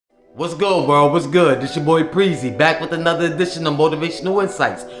What's good, world? What's good? This your boy Preezy, back with another edition of Motivational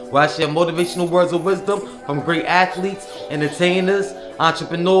Insights, where I share motivational words of wisdom from great athletes, entertainers,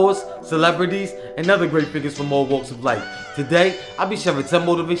 entrepreneurs, celebrities, and other great figures from all walks of life. Today, I'll be sharing 10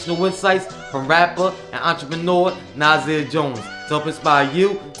 motivational insights from rapper and entrepreneur Nasir Jones to help inspire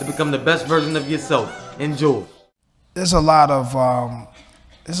you to become the best version of yourself. Enjoy. There's a lot of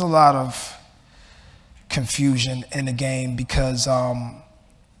confusion in the game because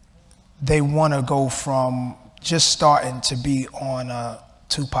they want to go from just starting to be on a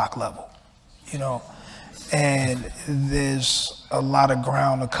Tupac level, you know, and there's a lot of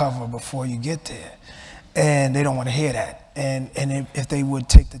ground to cover before you get there, and they don't want to hear that. And if they would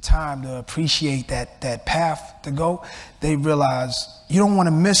take the time to appreciate that path to go, they realize you don't want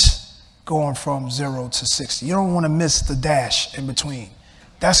to miss going from 0 to 60. You don't want to miss the dash in between.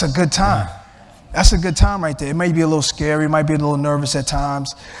 That's a good time. That's a good time right there. It may be a little scary, it might be a little nervous at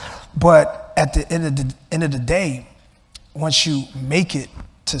times, but at the end of the day, once you make it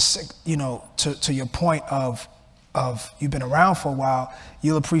to, you know, to your point of you've been around for a while,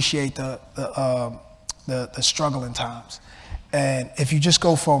 you'll appreciate the struggling times. And if you just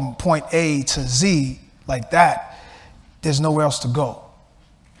go from point A to Z like that, there's nowhere else to go.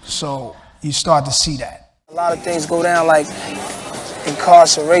 So you start to see that. A lot of things go down, like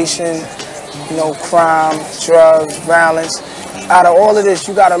incarceration, you know, crime, drugs, violence. Out of all of this,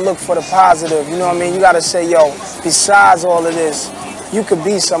 you gotta look for the positive, you know what I mean? You gotta say, yo, besides all of this, you could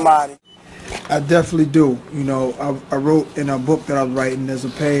be somebody. I definitely do. You know, I wrote in a book that I was writing, there's a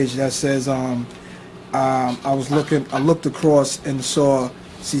page that says, I looked across and saw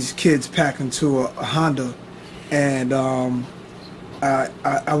these kids packing to a Honda, and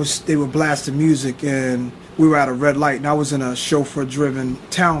they were blasting music, and we were at a red light, and I was in a chauffeur-driven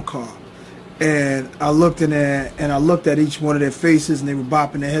town car. And I looked in there, and I looked at each one of their faces, and they were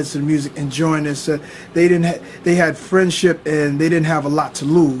bopping their heads to the music, enjoying this. They had friendship, and they didn't have a lot to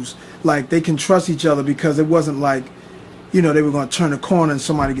lose. Like, they can trust each other because it wasn't like, you know, they were going to turn a corner and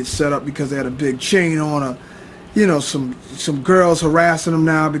somebody gets set up because they had a big chain on, or, you know, some girls harassing them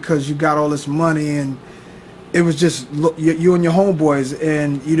now because you got all this money. And it was just you and your homeboys,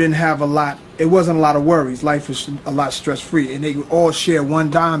 and you didn't have a lot. It wasn't a lot of worries. Life was a lot stress-free, and they would all share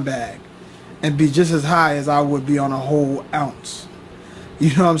one dime bag and be just as high as I would be on a whole ounce. You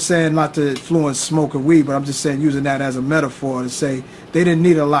know what I'm saying? Not to influence smoking weed, but I'm just saying, using that as a metaphor to say they didn't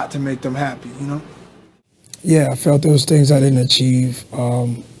need a lot to make them happy, you know? Yeah, I felt those things I didn't achieve.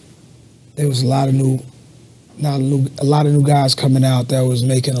 There was a lot of new guys coming out that was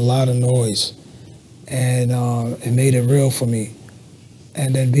making a lot of noise, and it made it real for me.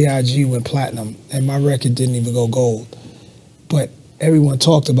 And then B.I.G. went platinum, and my record didn't even go gold. But everyone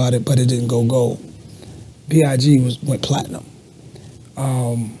talked about it, but it didn't go gold. B.I.G. went platinum.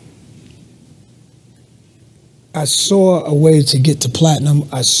 I saw a way to get to platinum.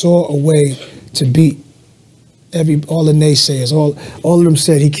 I saw a way to beat all the naysayers. All of them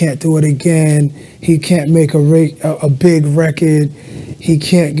said he can't do it again. He can't make a big record. He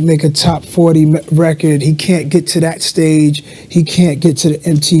can't make a top 40 record. He can't get to that stage. He can't get to the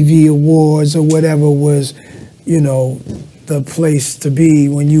MTV Awards or whatever was, you know, the place to be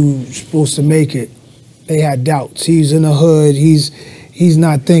when you supposed to make it. They had doubts. He's in the hood. He's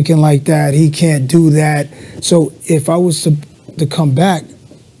not thinking like that. He can't do that. So if I was to come back,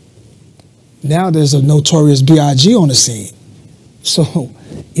 now there's a notorious B.I.G. on the scene. So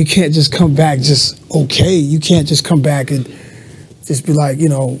you can't just come back just okay. You can't just come back and just be like, you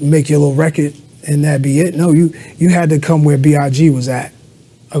know, make your little record and that be it. No, you had to come where B.I.G. was at,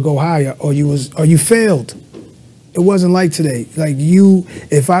 or go higher, or you failed. It wasn't like today. Like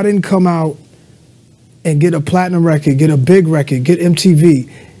if I didn't come out and get a platinum record, get a big record, get MTV,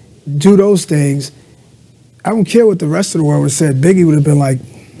 do those things, I don't care what the rest of the world would have said. Biggie would have been like,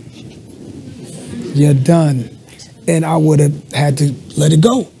 you're done. And I would have had to let it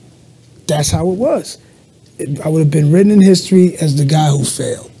go. That's how it was. I would have been written in history as the guy who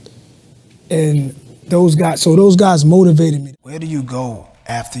failed. And those guys motivated me. Where do you go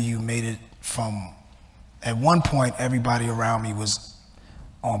after you made it from, at one point, everybody around me was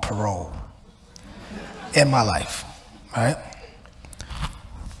on parole in my life, right?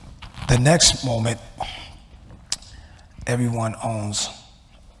 The next moment, everyone owns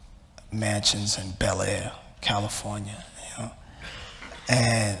mansions in Bel Air, California, you know?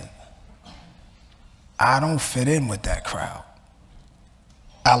 And I don't fit in with that crowd.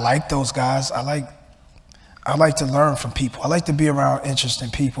 I like those guys. I like to learn from people. I like to be around interesting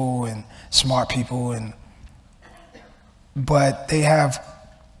people and smart people, but they have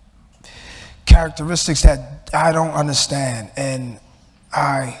characteristics that I don't understand, and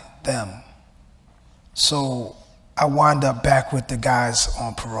I them. So I wind up back with the guys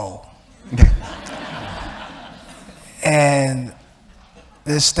on parole. And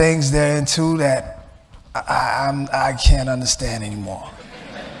there's things they're into that I can't understand anymore.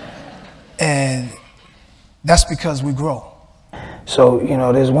 And that's because we grow. So, you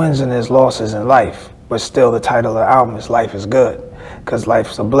know, there's wins and there's losses in life, but still the title of the album is Life is Good, because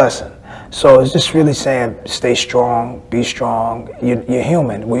life's a blessing. So it's just really saying, stay strong, be strong. You're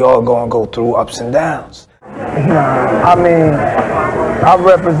human. We all gonna go through ups and downs. I mean, I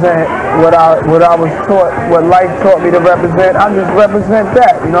represent what I was taught, what life taught me to represent. I just represent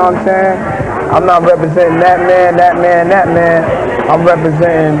that, you know what I'm saying? I'm not representing that man, that man, that man. I'm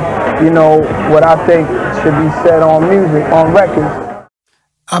representing, you know, what I think should be said on music, on records.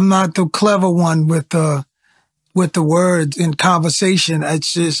 I'm not the clever one with the words in conversation.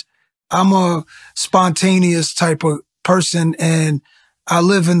 It's just, I'm a spontaneous type of person, and I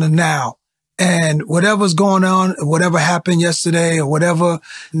live in the now. And whatever's going on, whatever happened yesterday or whatever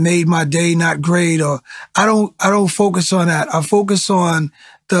made my day not great, or I don't focus on that. I focus on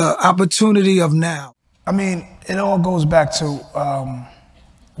the opportunity of now. I mean, it all goes back to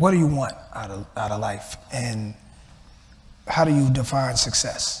what do you want out of life, and how do you define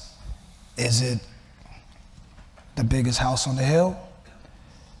success? Is it the biggest house on the hill,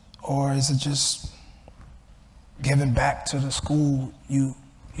 or is it just giving back to the school you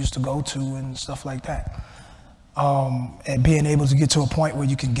used to go to and stuff like that, and being able to get to a point where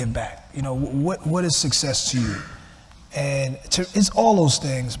you can give back? You know, what is success to you? And it's all those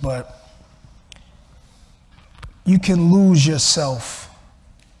things, but you can lose yourself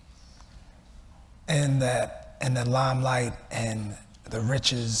in the limelight and the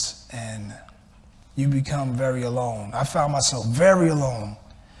riches, and you become very alone. I found myself very alone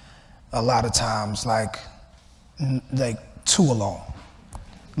a lot of times, like too alone.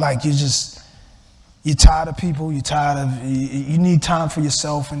 Like you're tired of people, you need time for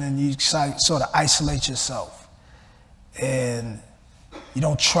yourself, and then you sort of isolate yourself. And you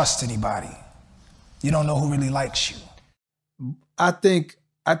don't trust anybody. You don't know who really likes you. I think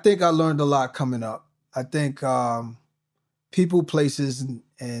I learned a lot coming up. I think people, places,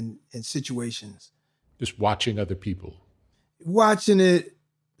 and situations. Just watching other people. Watching it,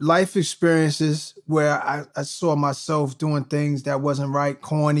 life experiences where I saw myself doing things that wasn't right,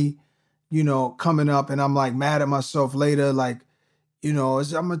 corny, you know, coming up, and I'm like mad at myself later, like, you know,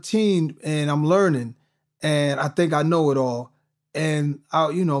 I'm a teen and I'm learning, and I think I know it all. And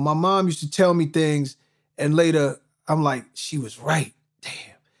you know, my mom used to tell me things, and later I'm like, she was right.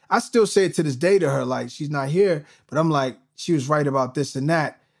 Damn. I still say it to this day to her, like, she's not here, but I'm like, she was right about this and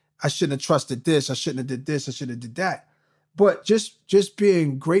that. I shouldn't have trusted this. I shouldn't have did this. I should have did that. But just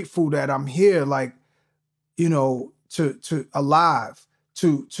being grateful that I'm here, like, you know, to alive,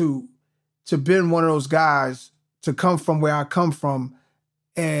 to been one of those guys, to come from where I come from,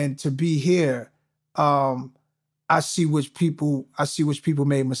 and to be here. I see which people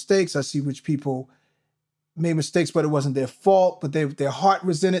made mistakes. I see which people made mistakes, but it wasn't their fault, but their heart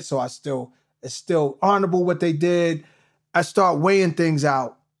was in it. So it's still honorable what they did. I start weighing things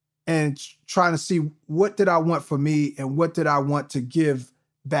out and trying to see what did I want for me and what did I want to give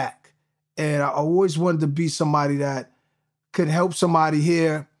back. And I always wanted to be somebody that could help somebody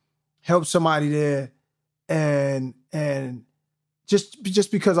here, help somebody there, and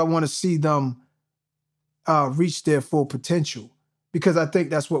just because I want to see them reach their full potential, because I think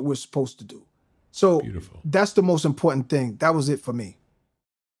that's what we're supposed to do. So beautiful. That's the most important thing. That was it for me.